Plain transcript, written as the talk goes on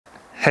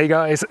Hey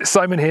guys,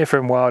 Simon here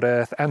from Wild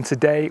Earth, and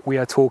today we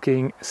are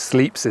talking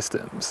sleep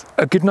systems.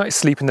 A good night's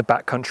sleep in the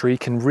backcountry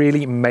can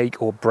really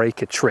make or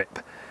break a trip.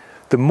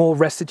 The more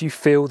rested you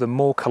feel, the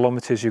more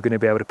kilometers you're going to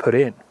be able to put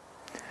in.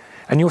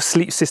 And your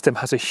sleep system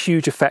has a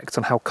huge effect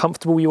on how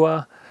comfortable you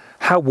are,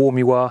 how warm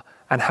you are,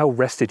 and how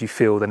rested you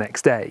feel the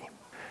next day.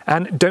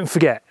 And don't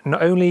forget,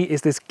 not only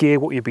is this gear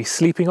what you'll be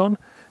sleeping on,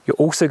 you're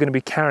also going to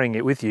be carrying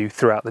it with you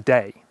throughout the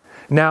day.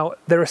 Now,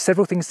 there are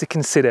several things to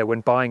consider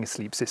when buying a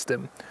sleep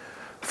system.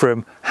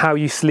 From how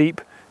you sleep,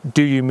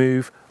 do you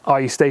move,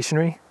 are you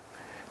stationary,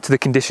 to the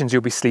conditions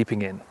you'll be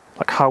sleeping in,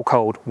 like how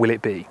cold will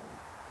it be.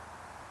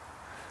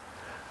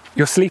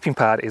 Your sleeping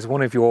pad is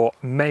one of your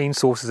main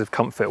sources of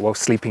comfort while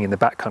sleeping in the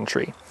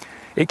backcountry.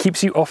 It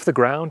keeps you off the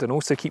ground and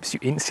also keeps you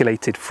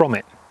insulated from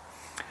it.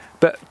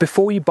 But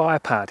before you buy a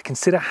pad,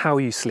 consider how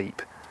you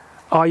sleep.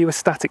 Are you a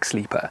static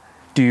sleeper?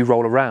 Do you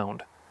roll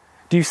around?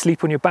 Do you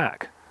sleep on your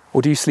back?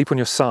 Or do you sleep on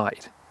your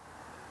side?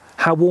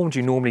 How warm do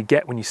you normally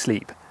get when you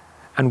sleep?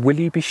 And will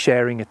you be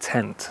sharing a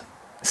tent?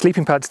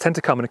 Sleeping pads tend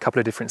to come in a couple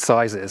of different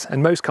sizes,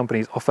 and most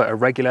companies offer a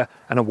regular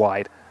and a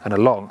wide and a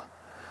long.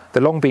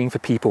 The long being for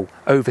people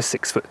over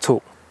 6 foot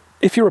tall.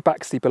 If you're a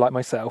back sleeper like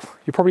myself,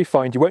 you'll probably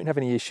find you won't have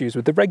any issues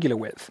with the regular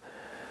width.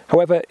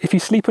 However, if you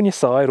sleep on your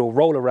side or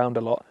roll around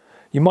a lot,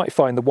 you might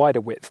find the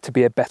wider width to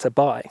be a better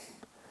buy.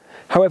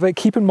 However,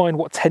 keep in mind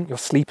what tent you're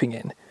sleeping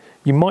in.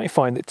 You might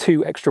find that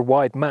 2 extra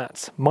wide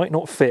mats might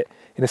not fit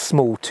in a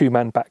small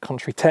 2-man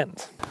backcountry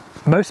tent.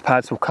 Most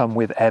pads will come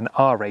with an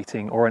R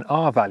rating or an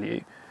R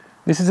value.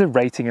 This is a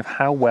rating of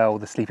how well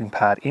the sleeping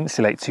pad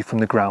insulates you from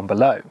the ground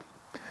below.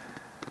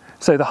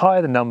 So the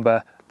higher the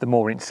number, the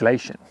more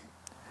insulation.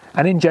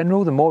 And in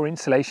general, the more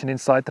insulation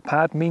inside the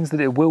pad means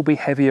that it will be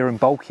heavier and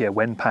bulkier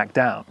when packed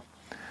down.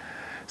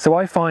 So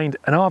I find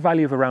an R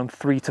value of around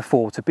 3 to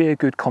 4 to be a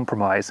good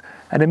compromise,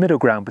 and a middle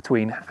ground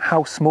between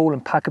how small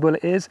and packable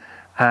it is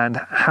and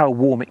how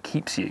warm it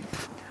keeps you.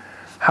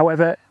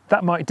 However,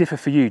 that might differ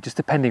for you just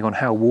depending on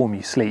how warm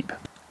you sleep.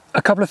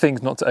 A couple of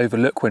things not to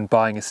overlook when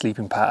buying a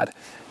sleeping pad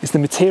is the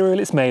material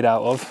it's made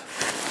out of,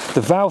 the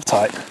valve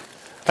type,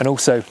 and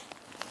also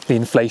the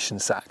inflation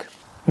sac.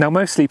 Now,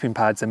 most sleeping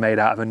pads are made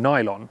out of a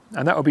nylon,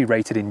 and that will be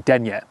rated in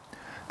denier.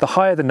 The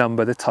higher the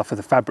number, the tougher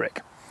the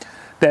fabric.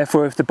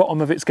 Therefore, if the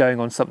bottom of it's going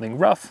on something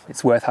rough,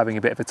 it's worth having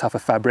a bit of a tougher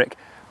fabric,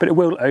 but it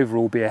will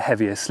overall be a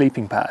heavier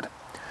sleeping pad.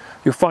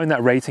 You'll find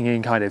that rating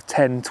in kind of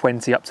 10,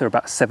 20, up to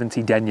about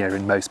 70 denier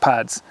in most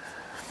pads.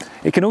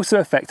 It can also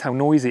affect how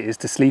noisy it is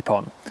to sleep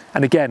on.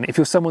 And again, if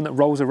you're someone that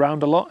rolls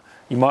around a lot,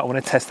 you might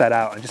want to test that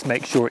out and just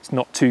make sure it's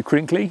not too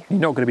crinkly. You're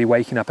not going to be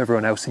waking up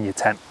everyone else in your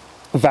tent.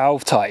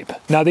 Valve type.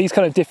 Now, these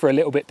kind of differ a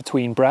little bit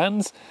between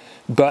brands,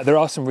 but there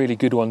are some really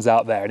good ones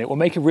out there, and it will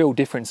make a real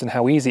difference in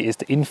how easy it is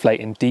to inflate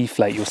and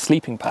deflate your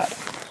sleeping pad.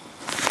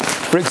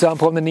 For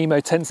example, on the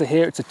Nemo Tensor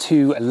here, it's a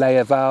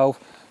 2-layer valve.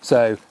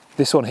 So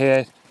this one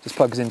here just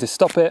plugs in to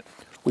stop it.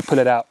 We pull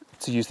it out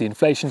to use the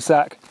inflation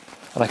sac,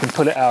 and I can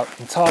pull it out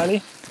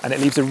entirely, and it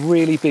leaves a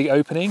really big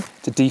opening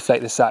to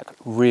deflate the sac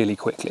really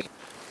quickly.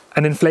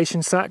 An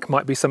inflation sac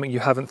might be something you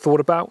haven't thought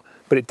about,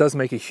 but it does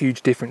make a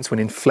huge difference when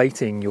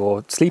inflating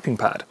your sleeping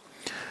pad.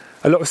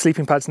 A lot of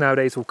sleeping pads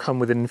nowadays will come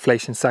with an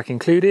inflation sac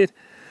included,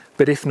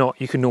 but if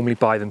not, you can normally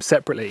buy them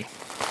separately.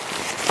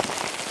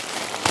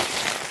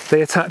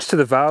 They attach to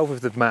the valve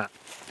of the mat,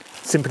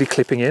 simply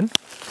clipping in,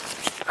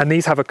 and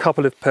these have a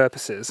couple of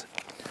purposes.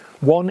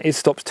 One is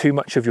stops too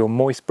much of your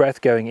moist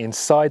breath going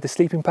inside the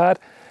sleeping pad,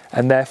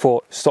 and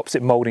therefore stops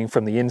it molding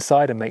from the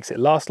inside and makes it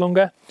last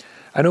longer.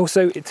 And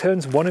also it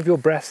turns one of your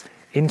breaths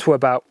into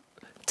about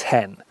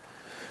 10.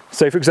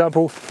 So for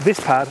example,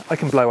 this pad I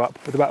can blow up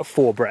with about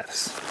 4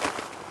 breaths.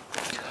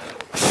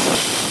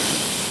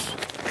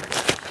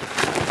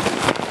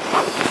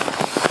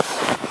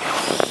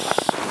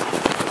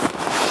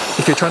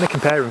 If you're trying to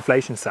compare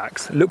inflation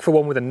sacs, look for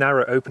one with a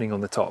narrow opening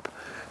on the top.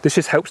 This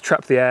just helps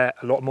trap the air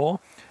a lot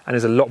more and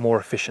is a lot more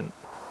efficient.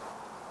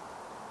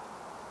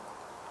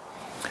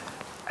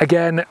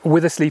 Again,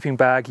 with a sleeping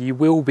bag, you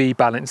will be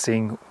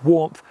balancing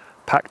warmth,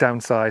 pack down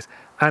size,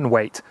 and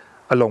weight,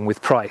 along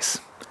with price.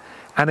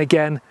 And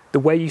again, the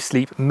way you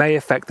sleep may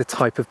affect the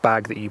type of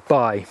bag that you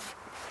buy.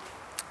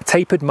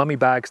 Tapered mummy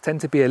bags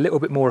tend to be a little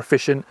bit more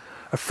efficient,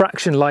 a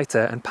fraction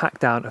lighter, and pack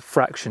down a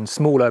fraction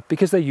smaller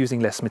because they're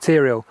using less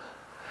material.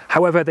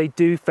 However, they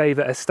do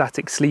favour a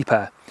static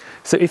sleeper.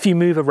 So if you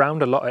move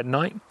around a lot at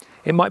night,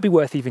 it might be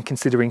worth even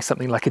considering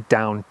something like a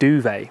down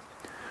duvet.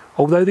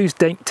 Although these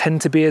don't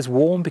tend to be as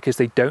warm because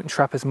they don't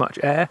trap as much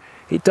air,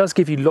 it does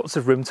give you lots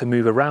of room to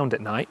move around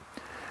at night.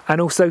 And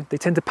also, they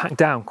tend to pack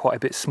down quite a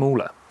bit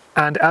smaller.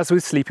 And as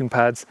with sleeping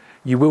pads,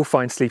 you will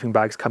find sleeping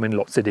bags come in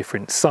lots of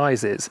different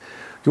sizes.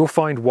 You'll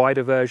find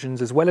wider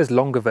versions as well as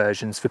longer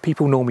versions for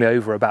people normally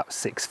over about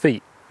 6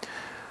 feet.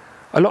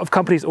 A lot of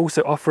companies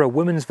also offer a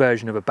women's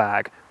version of a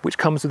bag, which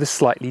comes with a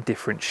slightly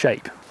different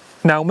shape.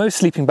 Now, most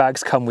sleeping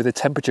bags come with a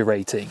temperature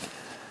rating.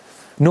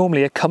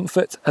 Normally a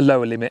comfort, a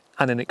lower limit,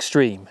 and an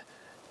extreme.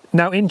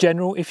 Now, in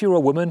general, if you're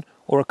a woman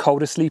or a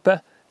colder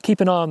sleeper,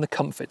 keep an eye on the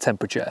comfort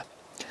temperature.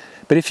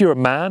 But if you're a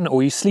man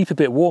or you sleep a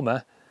bit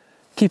warmer,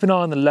 keep an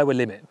eye on the lower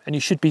limit and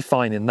you should be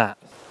fine in that.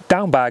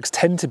 Down bags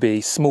tend to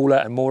be smaller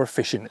and more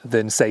efficient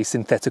than, say,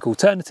 synthetic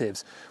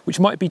alternatives, which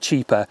might be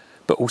cheaper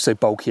but also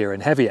bulkier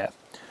and heavier.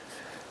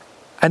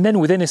 And then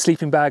within a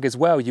sleeping bag as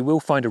well, you will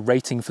find a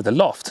rating for the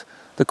loft.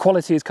 The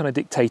quality is kind of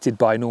dictated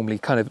by normally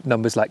kind of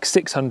numbers like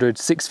 600,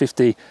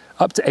 650,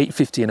 up to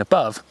 850 and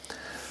above.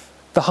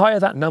 The higher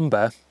that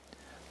number,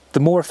 the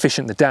more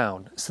efficient the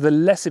down, so the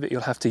less of it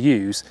you'll have to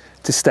use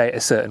to stay at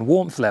a certain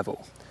warmth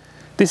level.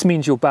 This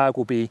means your bag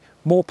will be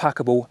more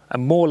packable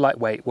and more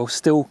lightweight while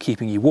still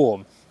keeping you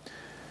warm.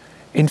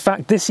 In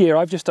fact, this year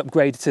I've just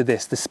upgraded to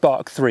this, the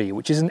Spark 3,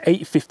 which is an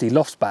 850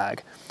 loft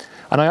bag,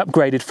 and I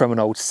upgraded from an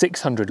old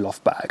 600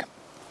 loft bag.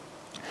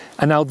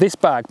 And now this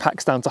bag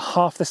packs down to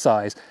half the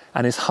size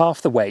and is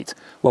half the weight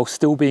while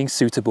still being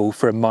suitable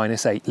for a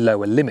 -8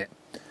 lower limit.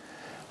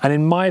 And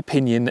in my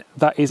opinion,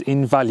 that is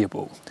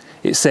invaluable.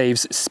 It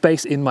saves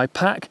space in my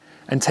pack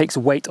and takes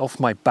weight off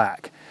my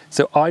back.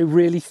 So I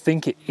really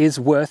think it is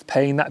worth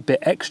paying that bit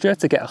extra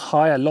to get a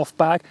higher loft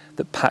bag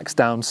that packs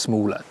down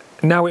smaller.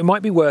 Now, it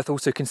might be worth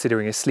also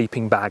considering a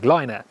sleeping bag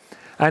liner.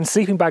 And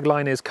sleeping bag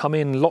liners come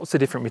in lots of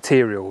different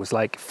materials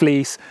like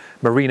fleece,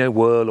 merino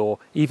wool, or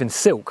even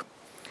silk.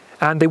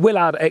 And they will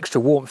add extra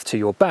warmth to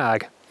your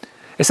bag.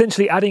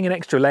 Essentially, adding an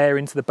extra layer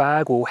into the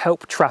bag will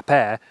help trap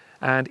air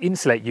and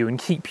insulate you and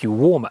keep you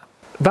warmer.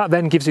 That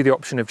then gives you the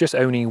option of just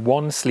owning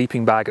one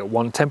sleeping bag at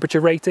one temperature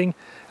rating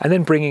and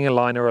then bringing a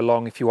liner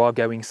along if you are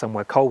going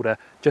somewhere colder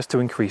just to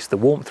increase the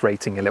warmth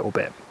rating a little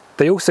bit.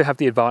 They also have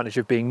the advantage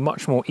of being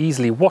much more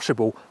easily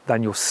washable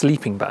than your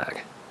sleeping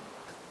bag.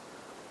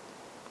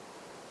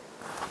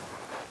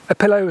 A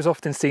pillow is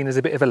often seen as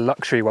a bit of a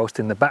luxury whilst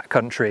in the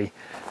backcountry,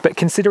 but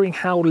considering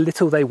how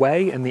little they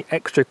weigh and the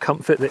extra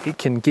comfort that it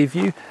can give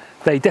you,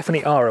 they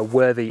definitely are a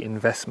worthy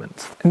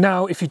investment.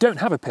 Now, if you don't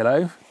have a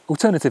pillow,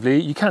 alternatively,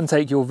 you can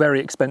take your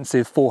very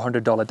expensive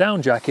 $400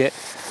 down jacket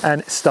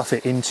and stuff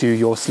it into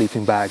your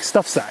sleeping bag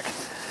stuff sack.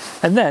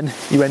 And then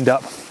you end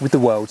up with the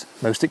world's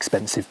most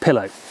expensive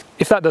pillow.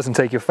 If that doesn't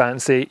take your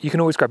fancy, you can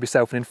always grab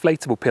yourself an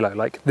inflatable pillow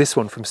like this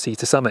one from Sea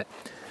to Summit.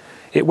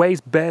 It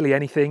weighs barely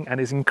anything and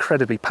is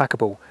incredibly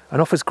packable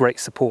and offers great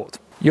support.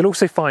 You'll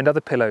also find other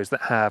pillows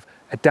that have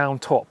a down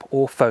top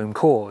or foam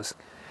cores.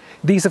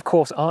 These of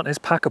course aren't as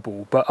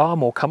packable but are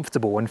more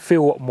comfortable and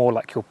feel more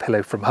like your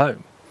pillow from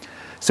home.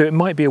 So it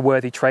might be a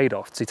worthy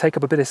trade-off to take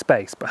up a bit of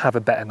space but have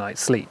a better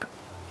night's sleep.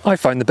 I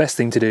find the best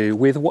thing to do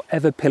with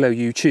whatever pillow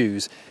you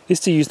choose is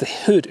to use the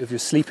hood of your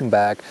sleeping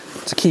bag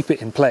to keep it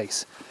in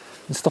place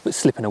and stop it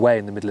slipping away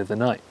in the middle of the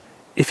night.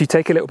 If you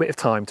take a little bit of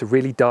time to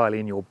really dial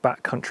in your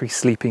backcountry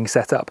sleeping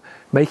setup,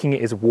 making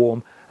it as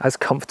warm, as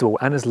comfortable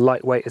and as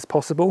lightweight as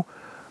possible,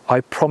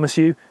 I promise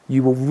you,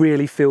 you will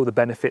really feel the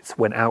benefits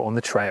when out on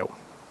the trail.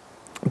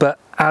 But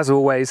as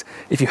always,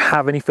 if you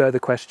have any further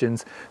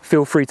questions,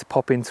 feel free to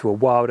pop into a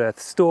Wild Earth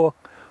store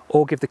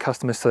or give the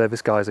customer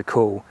service guys a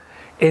call.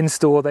 In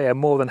store, they are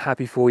more than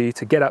happy for you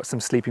to get out some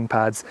sleeping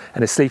pads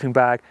and a sleeping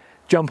bag,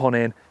 jump on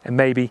in and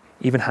maybe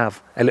even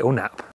have a little nap.